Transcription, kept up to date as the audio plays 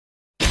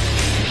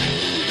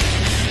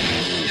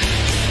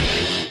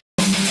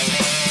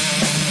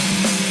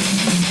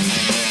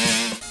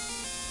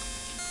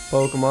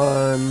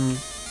Pokemon.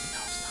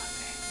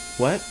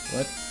 What?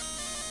 What?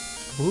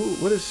 Ooh,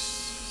 what is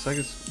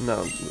Psychus?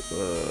 No,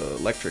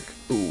 electric.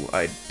 Ooh,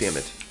 damn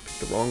it. Picked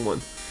the wrong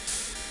one.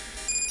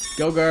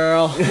 Go,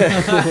 girl.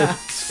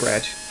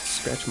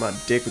 Scratch my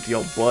dick with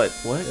your butt.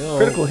 What? Ew.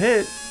 Critical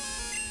hit.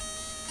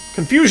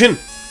 Confusion.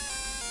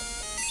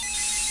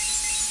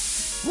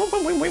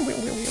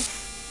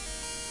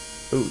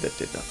 Ooh, that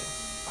did nothing.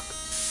 Fuck.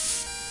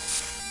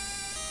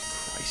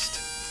 Christ.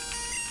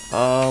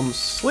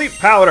 Sleep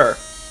powder.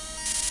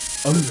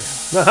 Oh.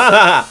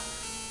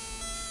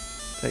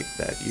 Take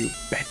that, you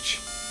bitch.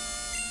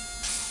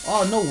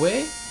 Oh, no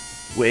way.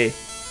 Way.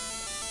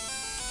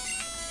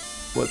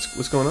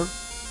 What's going on?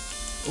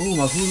 Ooh,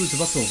 my Hulu's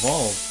about to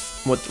evolve.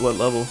 What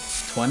level?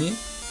 20?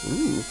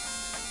 Ooh.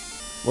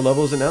 What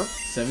level is it now?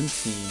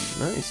 17.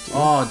 Nice, dude.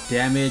 Oh,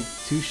 damn it.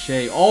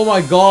 Touche. Oh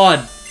my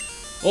god.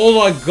 Oh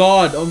my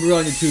god.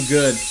 Umbreon, you're too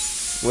good.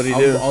 What did he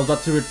do? I was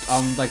about to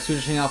like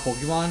switching out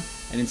Pokemon,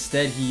 and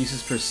instead he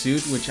uses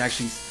Pursuit, which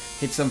actually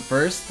hits them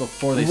first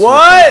before they switch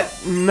What?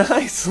 out.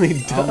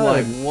 Nicely done. I'm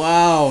like,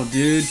 wow,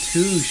 dude.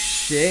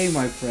 Touche,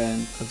 my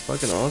friend. That's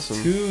fucking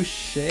awesome.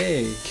 Touche.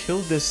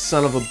 Kill this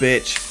son of a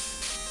bitch.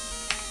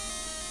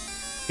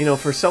 You know,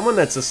 for someone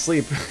that's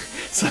asleep,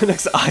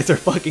 Psyduck's eyes are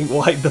fucking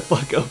wide the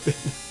fuck open.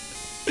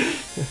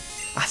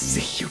 I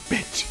see you,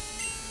 bitch.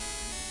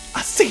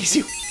 I sees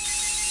you.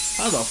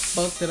 How the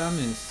fuck did I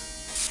miss?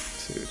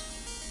 Dude.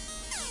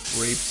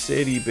 Rape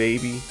City,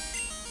 baby.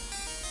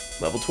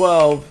 Level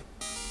 12.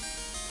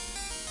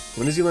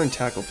 When does he learn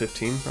Tackle?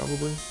 15,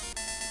 probably?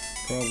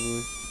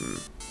 Probably.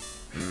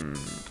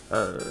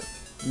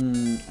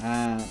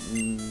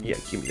 Yeah,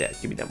 give me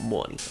that. Give me that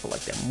money. I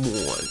like that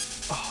money.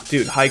 Oh,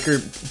 dude,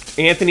 Hiker.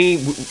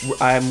 Anthony,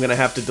 I'm gonna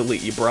have to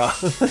delete you, brah.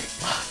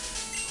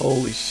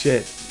 Holy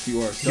shit.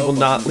 You are so You will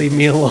not leave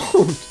me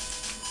alone.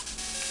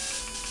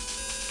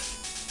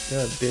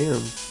 God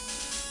damn.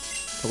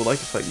 I would like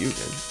to fight you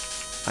again.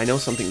 I know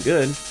something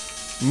good.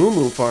 Moo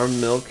Moo Farm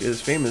milk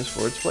is famous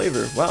for its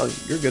flavor. Wow,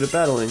 you're good at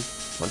battling.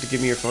 Want to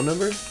give me your phone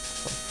number? Oh,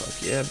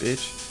 fuck yeah,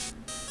 bitch.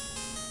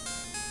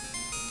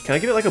 Can I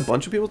get like a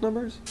bunch of people's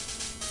numbers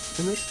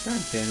in this?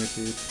 God damn it,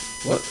 dude.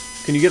 What?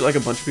 Can you get like a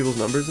bunch of people's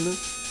numbers in this?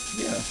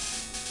 Yeah.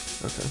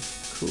 Okay,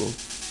 cool.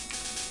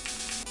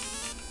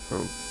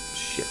 Oh,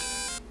 shit.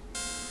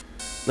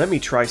 Let me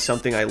try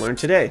something I learned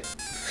today.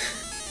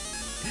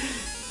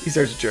 He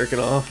starts jerking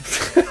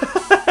off.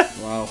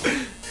 Wow.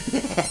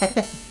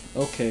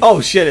 Okay.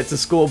 Oh shit, it's a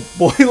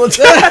schoolboy.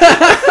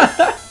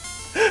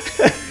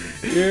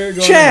 You're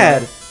going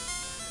Chad!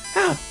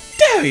 How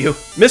dare you!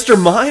 Mr.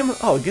 Mime?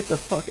 Oh, get the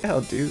fuck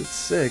out, dude. It's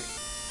sick.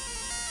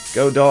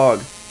 Go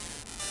dog.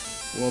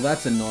 Well,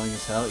 that's annoying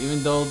as hell.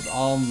 Even though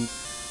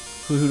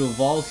who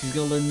evolves, he's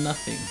gonna learn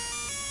nothing.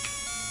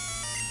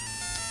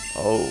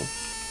 Oh.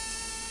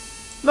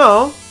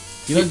 No.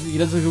 He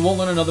won't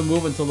learn another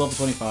move until level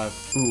 25.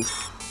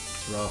 Oof.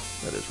 It's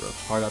rough. That is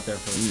rough. Hard out there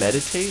for us.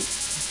 Meditate?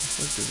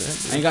 What does that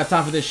I do? ain't got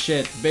time for this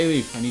shit.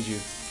 Bayleaf, I need you.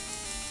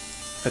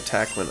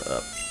 Attack went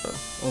up. Oh.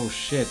 Oh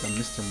shit, I'm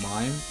Mr.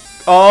 Mime.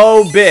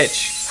 Oh,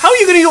 bitch. How are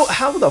you gonna go?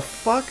 How the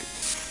fuck?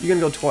 You're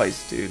gonna go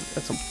twice, dude.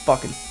 That's some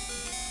fucking...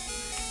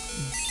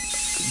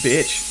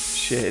 Bitch.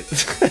 Shit.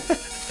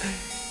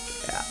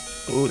 Yeah.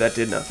 Ooh, that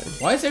did nothing.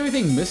 Why is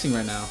everything missing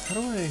right now? How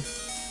do I...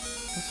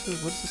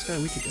 What's this guy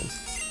weak against?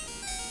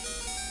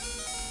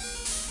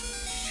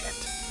 Shit.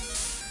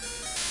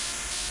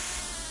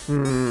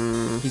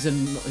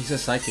 He's a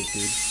psychic,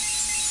 dude.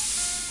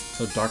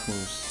 So dark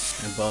moves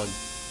and bug.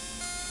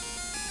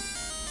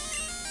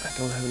 I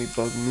don't have any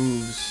bug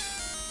moves.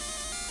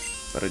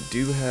 But I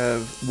do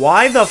have...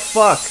 Why the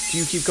fuck do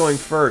you keep going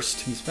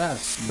first? He's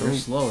fast. No. You're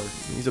slower.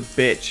 He's a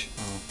bitch.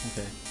 Oh,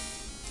 okay.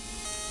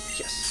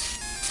 Yes.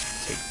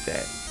 Take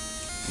that.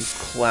 You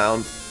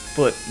clown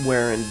foot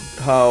wearing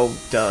hoe.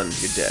 Done.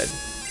 You're dead.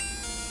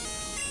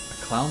 A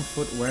clown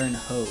foot wearing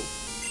hoe.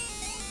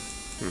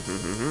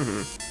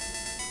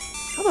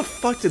 How the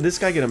fuck did this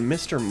guy get a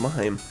Mr.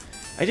 Mime?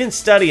 I didn't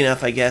study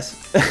enough, I guess.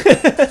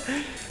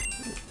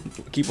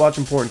 Keep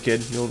watching porn,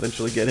 kid. You'll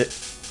eventually get it.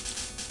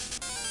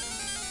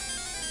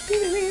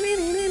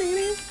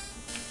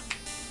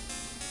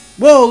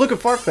 Whoa, look at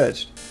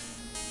Farfetch'd.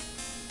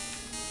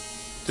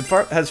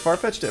 Has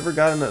Farfetch'd ever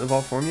gotten an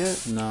evolved form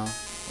yet? No.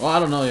 Well, I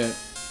don't know yet.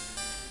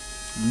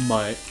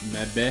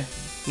 Maybe.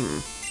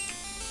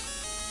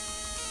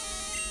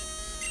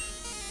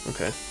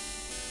 Okay.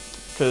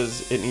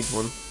 Because it needs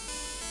one.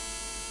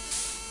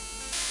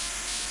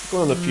 It's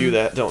one of the few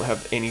that don't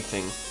have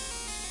anything.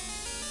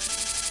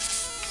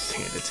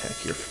 Sand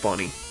attack, you're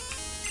funny.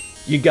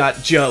 You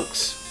got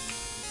jokes.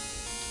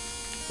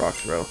 Rock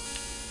throw.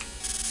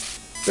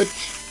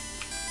 Bitch.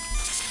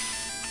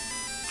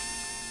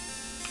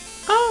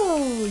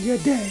 Oh, you're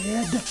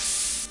dead.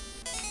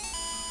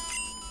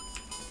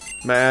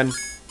 Man.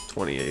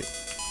 28.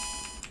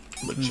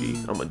 I'm a G.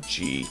 I'm a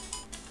G.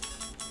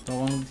 Don't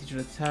want to teach you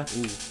to attack.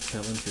 Ooh,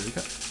 Tail and Fury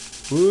Cut.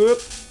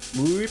 Whoop.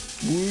 Whoop.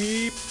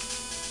 Whoop.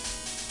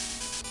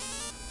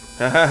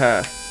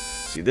 Hahaha.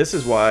 See, this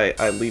is why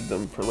I leave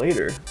them for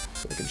later.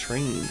 So I can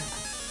train.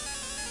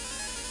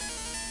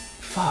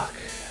 Fuck.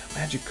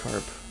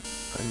 Magikarp.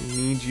 I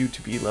need you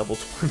to be level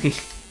 20.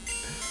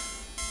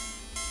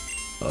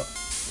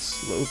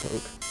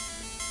 Slowpoke.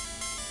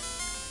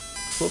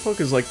 Slowpoke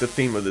is like the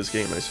theme of this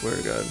game, I swear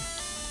to God.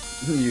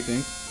 Who do you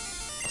think?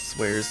 I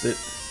swear is it.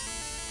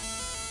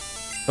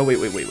 Oh, wait.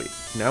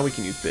 Now we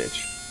can use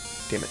bitch.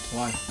 Damn it.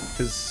 Why?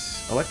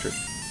 Because electric.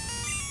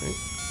 Right?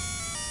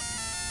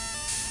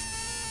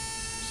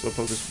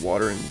 Slowpoke is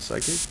water and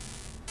psychic.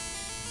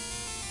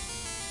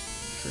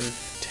 Sure.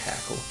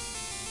 Tackle.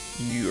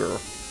 Yeah.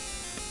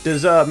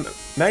 Does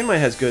Magnemite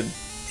has good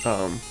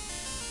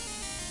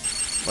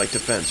like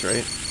defense,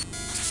 right?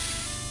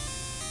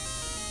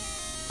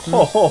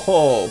 Ho ho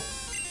ho.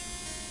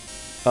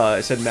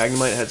 I said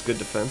Magnemite has good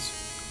defense.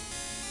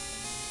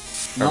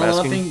 Not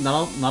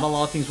a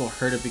lot of things will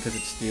hurt it because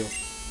it's steel.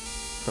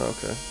 Oh,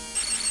 okay.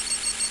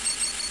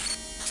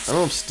 I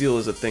don't know if steel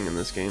is a thing in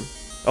this game.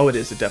 Oh, it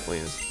is. It definitely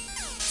is.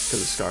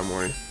 Because of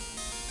Skarmory.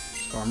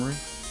 Skarmory?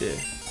 Yeah.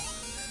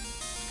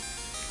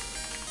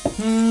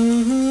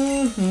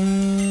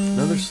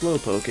 Another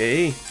Slowpoke,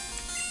 eh?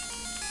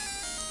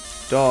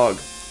 Dog.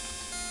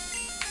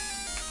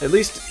 At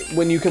least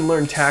when you can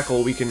learn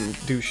Tackle, we can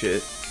do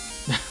shit.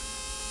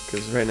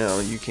 Because right now,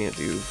 you can't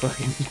do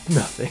fucking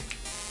nothing.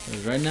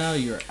 Because right now,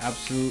 you're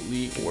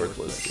absolutely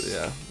Worthless.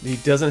 Yeah. He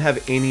doesn't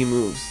have any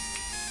moves.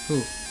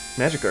 Who?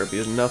 Magikarp, he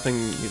has nothing.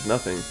 He's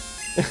nothing.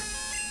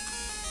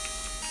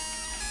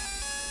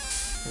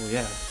 Well,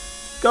 yeah.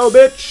 Go,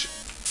 bitch!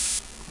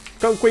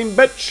 Go, queen,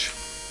 bitch!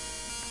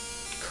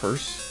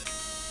 Curse?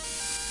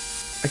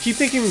 I keep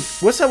thinking,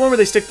 what's that one where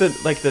they stick the,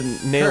 like, the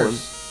nail in?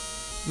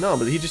 No,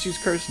 but he just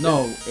used Curse.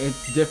 No,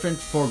 it's different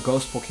for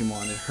Ghost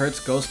Pokemon. It hurts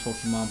Ghost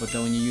Pokemon, but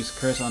then when you use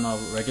Curse on a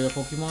regular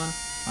Pokemon,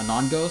 a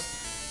non-Ghost,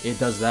 it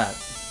does that.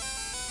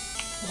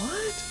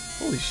 What?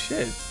 Holy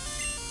shit.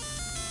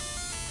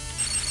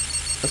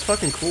 That's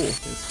fucking cool.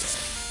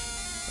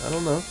 This guy. I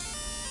don't know.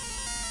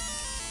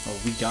 Oh,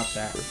 we got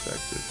that.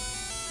 Perfected.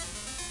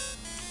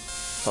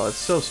 Oh, it's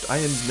so... I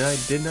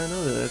did not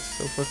know that. That's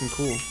so fucking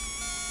cool.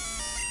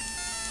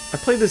 I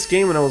played this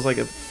game when I was like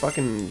a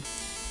fucking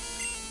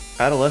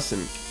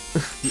adolescent.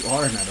 You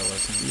are an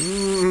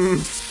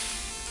adolescent.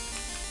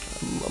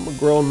 I'm a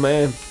grown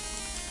man.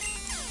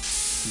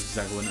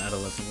 Exactly what an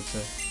adolescent would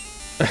say.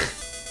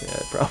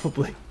 Yeah,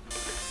 probably.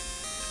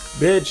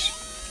 Bitch.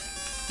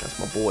 That's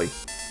my boy.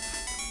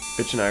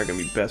 Bitch and I are gonna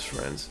be best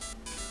friends.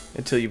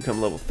 Until you become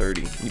level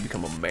 30 and you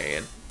become a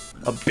man.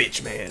 A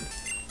bitch man.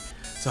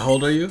 So how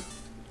old are you?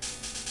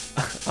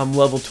 I'm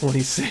level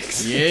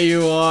 26. Yeah,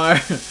 you are.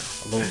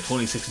 A level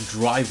 26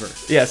 driver.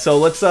 Yeah, so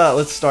let's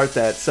start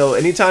that. So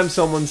anytime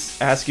someone's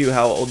asks you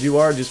how old you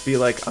are, just be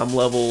like, I'm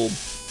level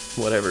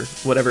whatever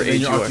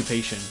age you are.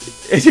 Occupation.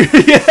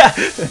 Yeah.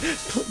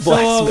 So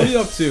what are you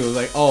up to?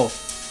 Like, oh,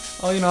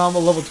 you know, I'm a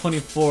level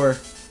 24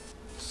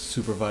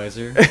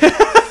 supervisor.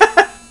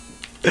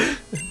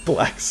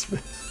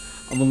 Blacksmith.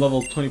 I'm a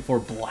level 24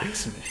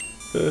 blacksmith.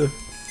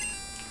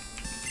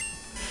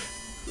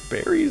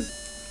 Berries,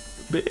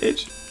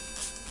 bitch.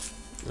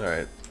 All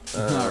right.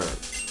 All right.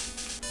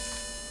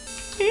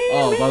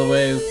 Oh, by the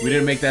way, we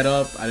didn't make that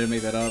up. I didn't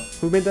make that up.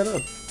 Who made that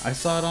up? I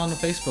saw it on a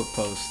Facebook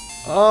post.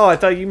 Oh, I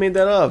thought you made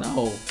that up.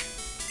 No.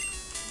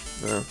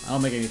 No. I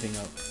don't make anything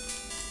up.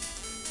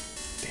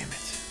 Damn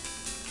it.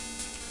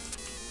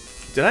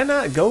 Did I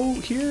not go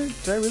here?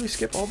 Did I really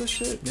skip all this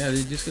shit? Yeah,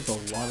 you just skipped a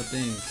lot of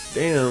things.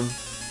 Damn.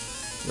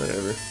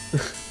 Whatever.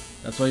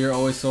 That's why you're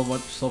always so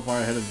far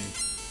ahead of me.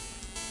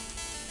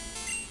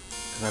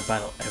 Because I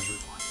battle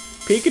everyone.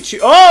 Pikachu.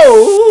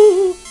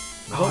 Oh!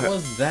 What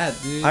was that,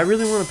 dude? I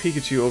really want a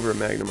Pikachu over a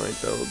Magnemite,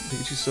 though.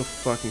 Pikachu's so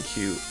fucking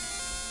cute.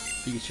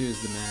 Pikachu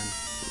is the man.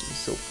 He's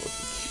so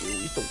fucking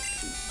cute. He's so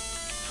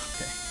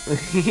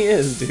cute. Okay. He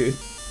is, dude.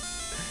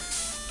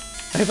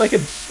 I have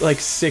like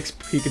 6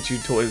 Pikachu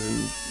toys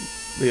in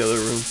the other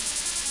room.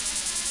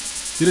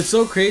 Dude, it's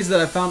so crazy that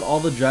I found all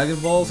the Dragon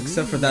Balls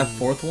except for that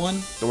 4th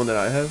one. The one that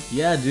I have?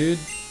 Yeah, dude.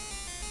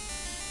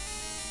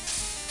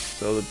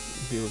 So the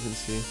people can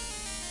see.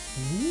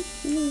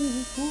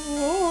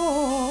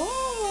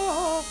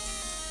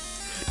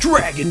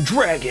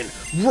 Dragon,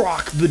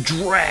 rock the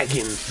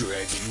dragon.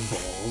 Dragon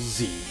Ball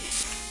Z.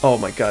 Oh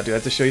my god, dude, I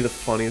have to show you the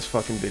funniest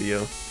fucking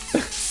video.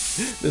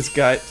 This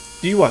guy,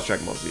 do you watch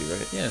Dragon Ball Z,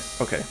 right?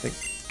 Yes. Okay, thank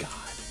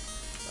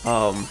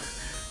God.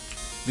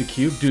 The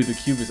cube, dude, the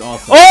cube is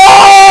awesome.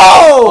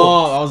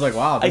 Oh! I was like,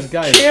 wow, this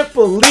guy. I can't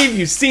believe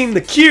you've seen the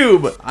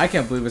cube. I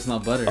can't believe it's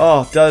not butter.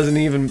 Oh, doesn't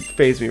even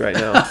faze me right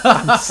now.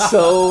 I'm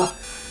so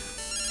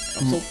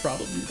proud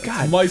of you.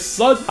 God, my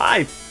son.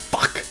 Hi,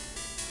 fuck.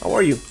 How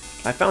are you?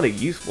 I found a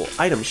useful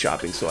item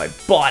shopping, so I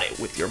bought it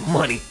with your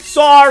money.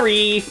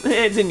 Sorry,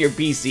 it's in your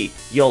PC.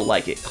 You'll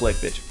like it. Click,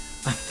 bitch.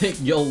 I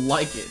think you'll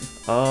like it.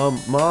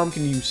 Mom,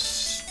 can you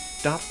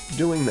stop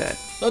doing that?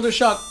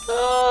 Thundershock.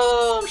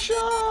 Oh, I'm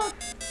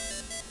shocked.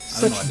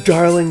 Such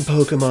darling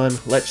Pokemon.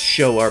 Let's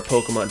show our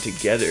Pokemon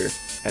together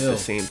at Ew. the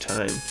same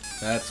time.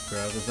 That's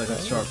gross. It's like a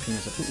sharp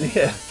penis at the same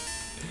Yeah. time.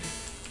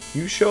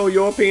 You show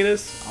your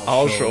penis,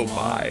 I'll show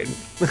mine.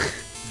 mine.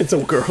 It's a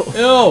girl.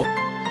 Ew.